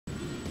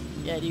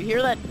Yeah, do you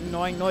hear that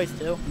annoying noise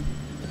too?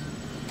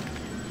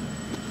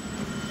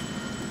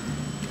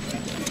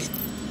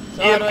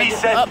 So how do I do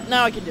it? Oh,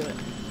 now I can do it.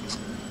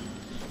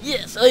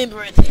 Yes, I am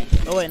British.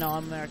 Oh wait, no,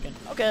 I'm American.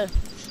 Okay.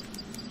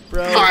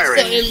 Bro.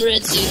 Firing. I am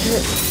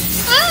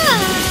British.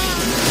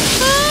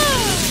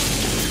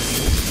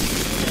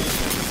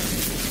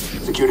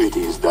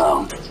 Security is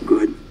down.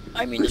 Good.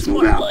 I mean, Let's the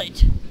move out.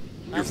 spotlight.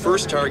 Your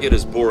first target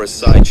is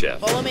Boris Sychev.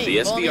 Follow me,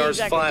 The follow me SBR's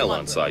exactly. file Come on,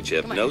 on bro.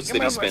 Sychev Come on, notes come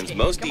that he on, spends Rusty.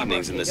 most Come on,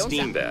 evenings in the Rusty. Don't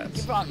steam stop.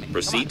 baths. Keep on me.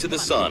 Proceed to the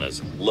Come on. saunas,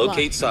 Come on.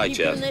 locate Keep doing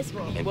Sychev, this, you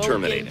and won't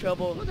terminate get in him.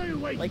 trouble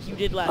like you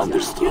did last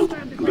Understood.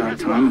 time. About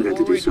time we got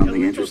to do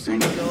something interesting.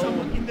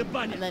 Go,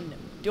 and then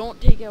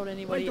don't take out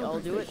anybody. I'll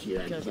do it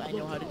because I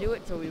know how to do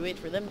it. So we wait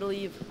for them to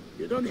leave.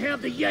 You don't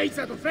have the yates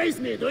to face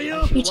me, do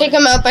you? You take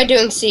them out by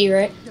doing C,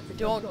 right?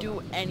 Don't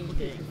do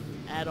anything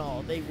at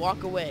all. They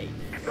walk away.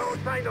 No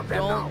sign of them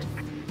now.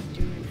 Don't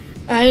do.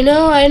 I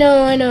know.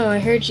 I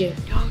heard you.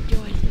 Don't do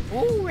anything.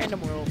 Ooh, random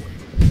world.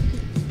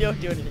 Don't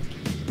do anything.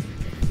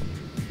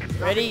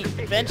 Ready?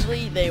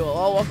 Eventually, they will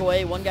all walk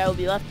away. One guy will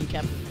be left. You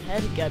kept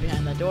head. Guy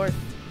behind that door.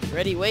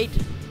 Ready? Wait.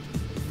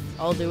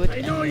 I'll do it.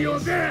 I know you're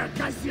there,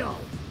 Casio.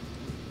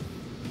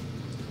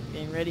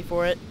 Getting ready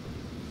for it.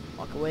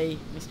 Walk away,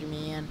 Mr.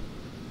 Man.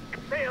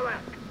 Stay alert.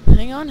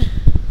 Hang on.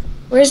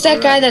 Where's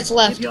that guy that's Keep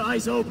left? your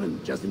eyes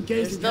open, just in case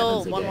There's it still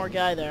happens one again. more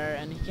guy there,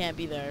 and he can't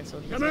be there, so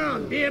he's Come gonna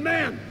on, move. be a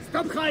man.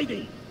 Stop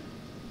hiding.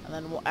 And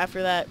then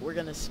after that, we're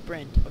gonna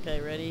sprint.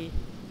 Okay, ready?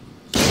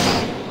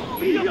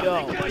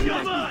 Go.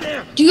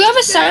 Do you have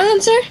a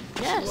silencer?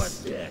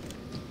 Yes.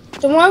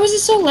 Then why was it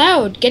so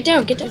loud? Get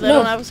down. Because I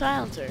don't have a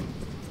silencer.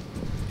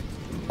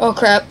 Oh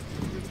crap.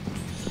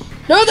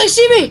 No, they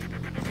see me.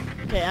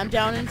 Okay, I'm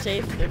down and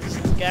safe. There's this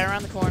guy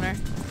around the corner.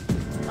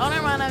 Oh,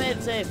 never mind. I made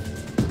it safe.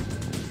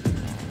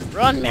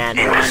 Run, man.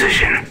 In Run.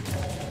 position.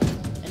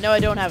 And no, I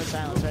don't have a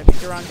silencer. I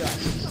picked the wrong gun.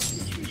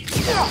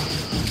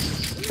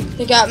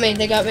 They got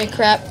me.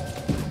 Crap.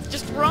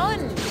 Just run.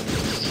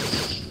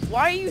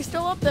 Why are you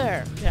still up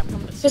there? Okay, I'm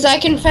coming to Because I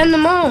can fend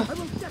them off.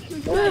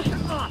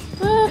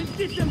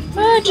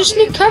 Just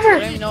need I cover.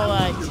 don't even know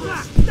why I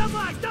exist.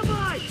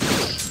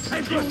 Oh, I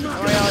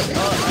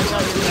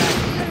got your back.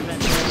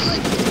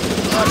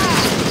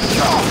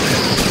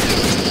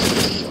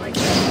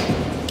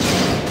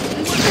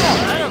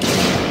 I don't know.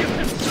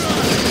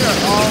 You're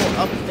all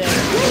up there.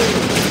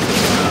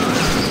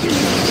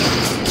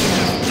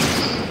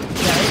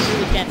 Yeah, I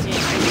really can't see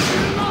anything.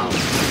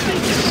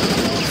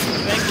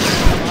 Eventually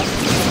come up.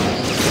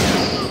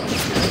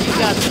 You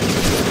got this.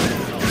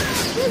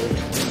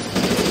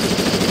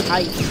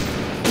 Hi.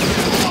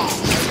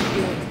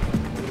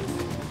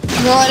 A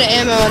lot of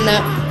ammo on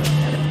that.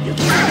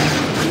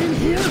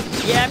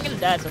 Yeah, I'm gonna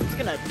die, so I'm just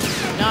gonna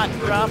not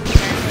drop,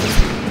 apparently.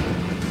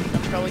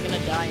 I'm probably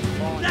gonna die and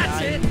fall and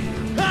die.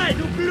 Hey,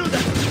 du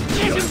Bluder.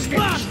 Get him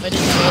back. If I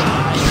didn't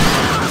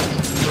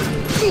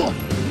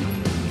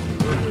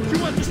You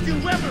want to steal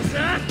weapons,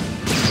 huh?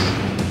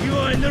 You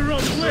are in the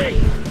wrong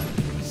place.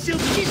 She'll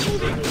keep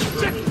moving.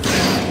 Check.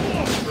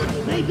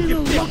 Maybe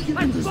we'll lock you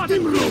in the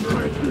steam room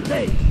for a few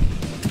days.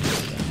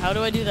 how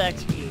do I do the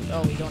execute?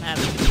 Oh, we don't have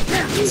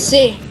it.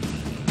 See.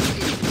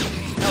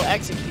 No,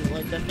 execute,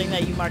 like the thing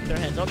that you mark their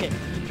heads. Okay,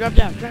 drop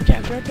down, drop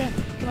down, drop down.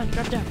 Come on,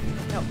 drop down.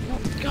 No, no,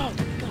 go,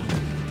 go.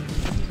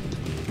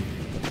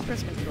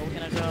 Press control,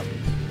 can I drop?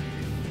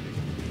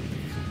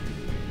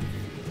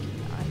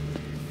 I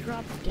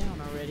dropped down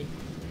already.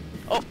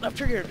 Oh, left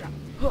trigger drop.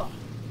 Huh.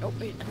 Oh,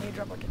 wait, I need to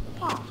drop like a...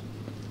 Ah.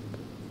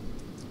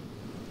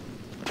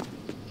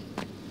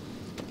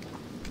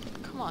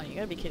 Come on, you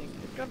gotta be kidding me.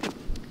 Drop.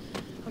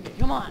 Okay,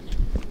 come on.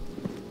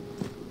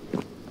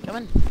 Come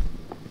on.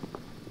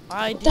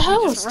 What the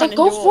hell? Stop,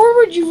 go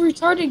forward, you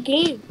retarded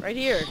game. Right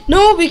here.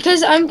 No,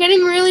 because I'm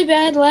getting really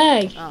bad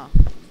lag. Oh.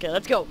 Okay,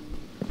 let's go.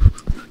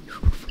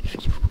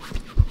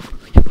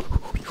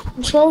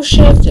 Control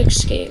Shift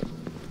Escape.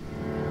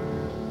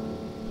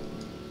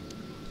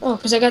 Oh,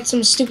 because I got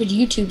some stupid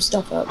YouTube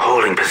stuff up.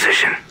 Holding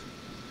position.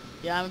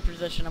 Yeah, I'm in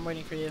position. I'm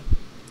waiting for you.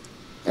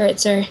 Alright,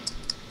 sorry.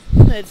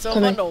 It's so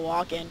Come fun in. to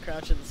walk and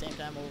crouch at the same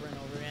time over and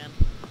over again.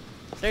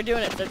 They're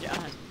doing it. They're doing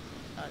it.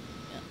 What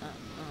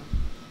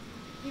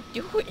are you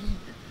doing?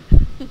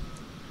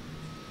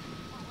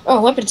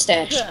 Oh, weapon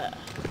stash.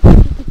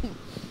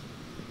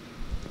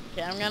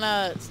 Okay, I'm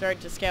gonna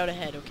start to scout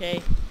ahead,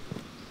 okay?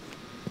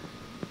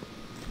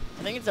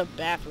 I think it's a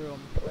bathroom.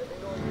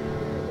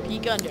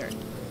 Peek under.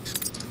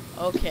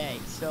 Okay,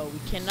 so we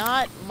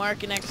cannot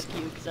mark and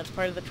execute because that's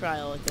part of the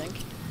trial, I think.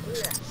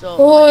 So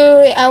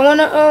Wait, I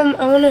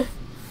wanna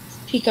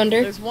peek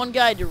under. there's one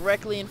guy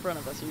directly in front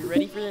of us. Are you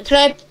ready for this?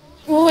 Can I?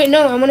 Oh, wait,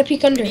 no, I wanna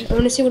peek under. Ready? I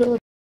wanna see what it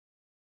looks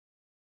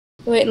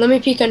like. Wait, let me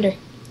peek under.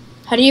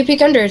 How do you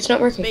peek under? It's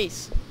not working.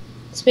 Space.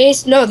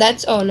 Space? No,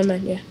 that's. Oh, never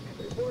mind. Yeah.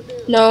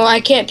 No, I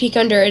can't peek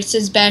under. It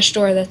says bash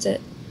door. That's it.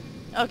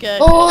 Okay.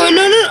 Oh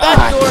no!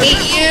 Bash Oh, door. I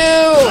hate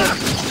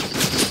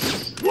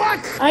you! What?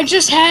 I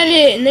just had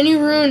it, and then you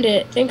ruined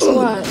it. Thanks a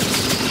lot.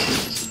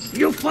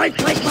 You fight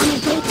like one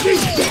of those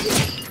kids.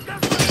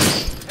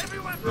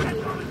 Everyone, get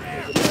over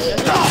there.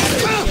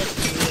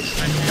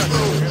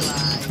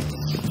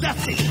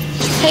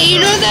 Hey, you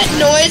know that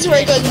noise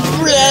where it goes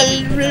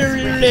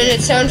and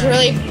it sounds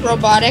really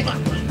robotic?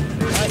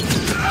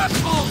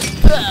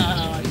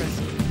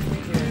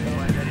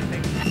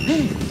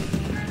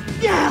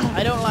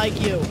 I don't like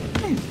you.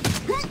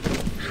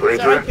 So I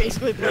Sleeper,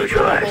 basically played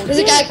neutralized. There's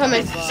a guy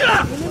coming.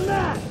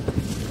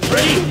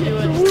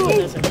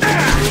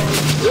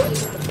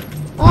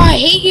 Oh, I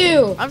hate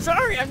you. I'm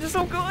sorry, I'm just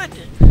so good.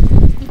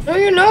 No,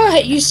 you're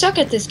not. You suck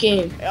at this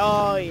game.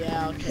 Oh,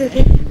 yeah,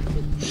 okay.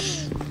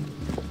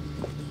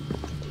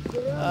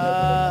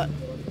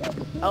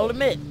 I'll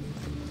admit,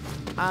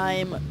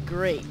 I'm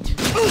great.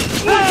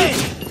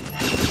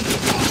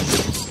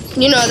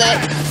 You know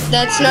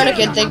that's not a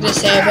good thing to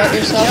say about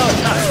yourself.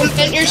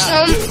 Compliment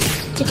yourself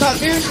to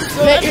compliment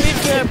That's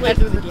yourself. when I play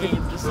through the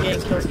game, just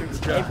getting kill streaks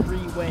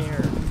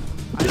everywhere.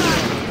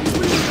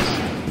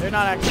 They're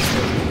not actually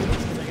kill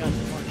streaks because I got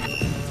more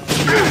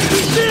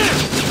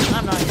kills.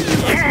 I'm not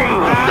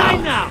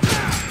Die now!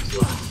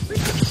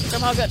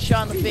 Somehow got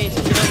shot in the face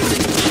and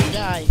didn't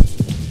die.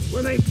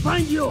 When I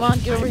find you, Come on,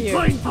 get over here.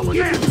 I'm going to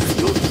get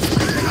you.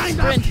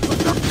 Sprint.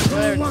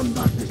 Whatever.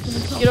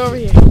 Get over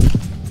here.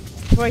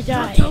 Before I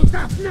die.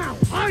 Now,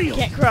 are you?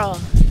 Can't crawl.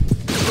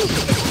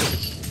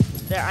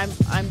 There, I'm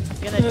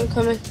gonna I'm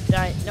coming.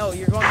 die. No,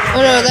 you're going. Oh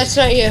no, that's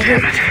not you.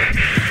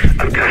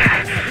 I've got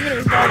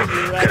I'm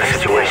gonna revive you. a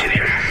situation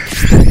here.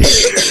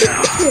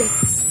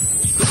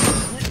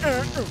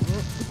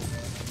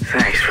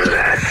 Thanks for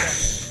that.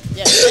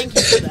 Yeah, thank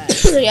you for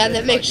that. Yeah,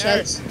 that makes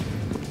sense.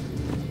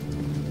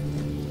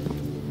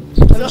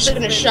 I'm just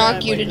gonna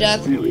shock you to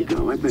death. There we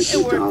go. I bet It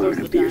you worked most $1 of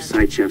the after your time.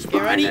 side chefs You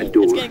behind ready? that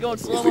door. It's gonna go in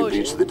slow If we motion.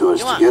 pinch the doors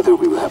Come on. together,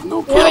 we will have no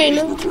Wait, problems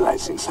no.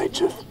 neutralizing side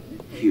chef.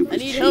 Hubris, I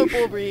need chief. help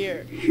over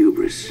here.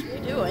 Hubris. What are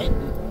you doing?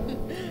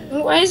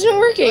 Why isn't it I'm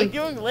working?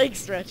 doing leg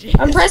stretching.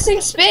 I'm pressing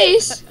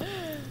space.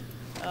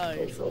 Oh,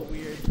 you're so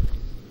weird.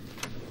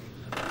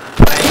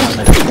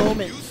 At the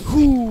moment.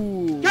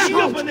 Ooh. Get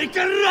up and they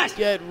can rest!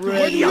 Get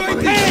ready. Hey!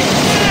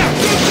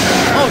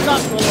 Oh, it's not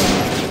slow.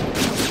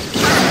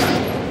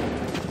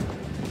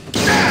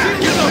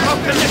 You know how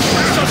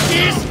connected such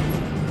is?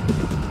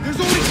 There's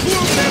only 2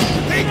 of them!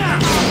 Take them!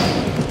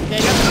 Okay, I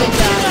got the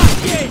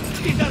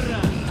big guy.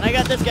 And I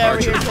got this guy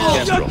over here too.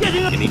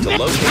 Kestrel, you need to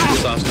locate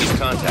Wasowski's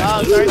contact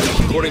Oh, list.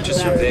 sorry. According to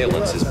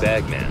surveillance, his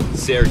bagman,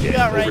 Sergey,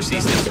 got right.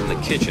 oversees things from the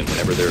kitchen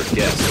whenever there are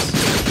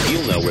guests.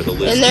 He'll know where the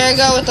list And there I is.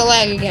 go with the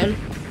lag again.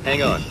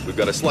 Hang on, we've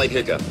got a slight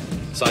hiccup.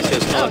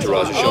 Sidechef's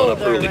entourage is showing up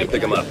they're early to right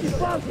pick him up.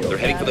 They're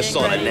heading for the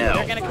Getting sauna ready. now.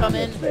 They're gonna come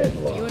in,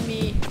 you and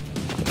me,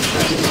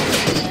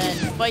 and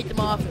fight them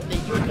off if they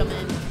do come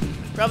in.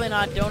 Probably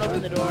not. Don't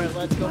open the door.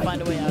 Let's go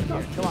find a way out of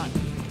here. Come on.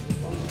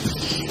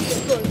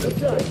 How do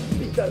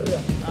we go?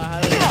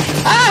 Ah!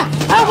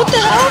 Ah! What the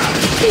hell?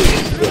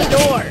 Through the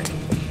door.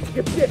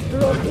 You picked the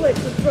wrong place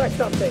to try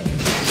something!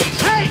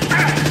 Hey!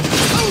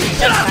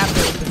 Just have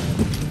to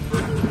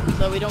open it.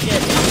 So we don't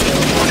get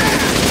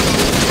killed.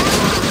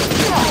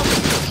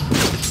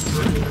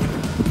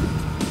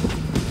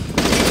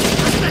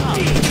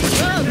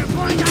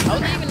 How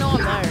would they even know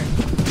I'm there?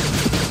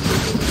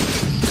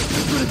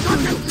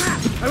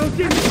 I will give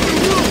you the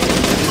room!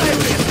 Play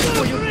with it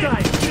before you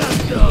die!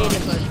 Just I go! hate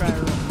if I try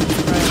to roll.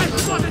 I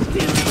spot a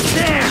steal!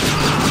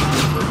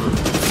 There!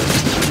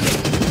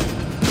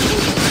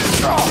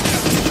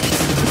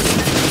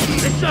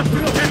 It's just you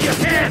have your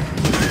head!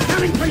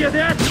 Coming for you,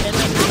 Dad! And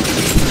then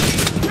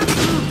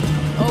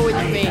oh, with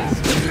your face.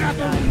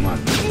 Okay,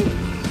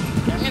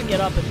 I'm gonna get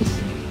up and just.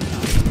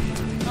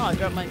 Oh, I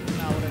dropped my. No,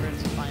 whatever.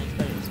 It's fine. It's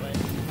better this way.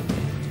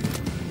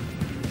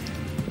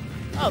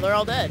 Oh, they're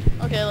all dead.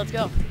 Okay, let's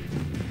go.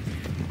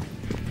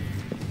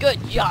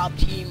 Good job,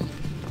 team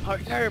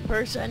partner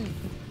person.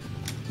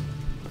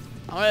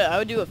 I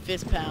would do a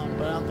fist pound,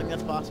 but I don't think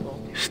that's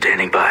possible.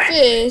 Standing by.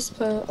 Fist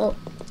pump. Oh,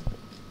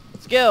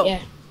 Let's go.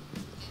 yeah.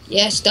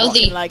 Yeah, Walking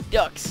stealthy. like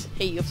ducks.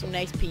 Hey, you have some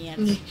nice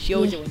pants.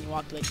 Shows it when you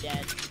walk like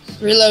that.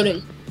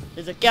 Reloading.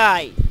 There's a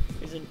guy.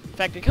 There's in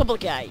fact a couple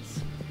of guys.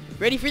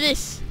 Ready for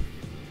this?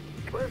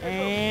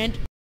 And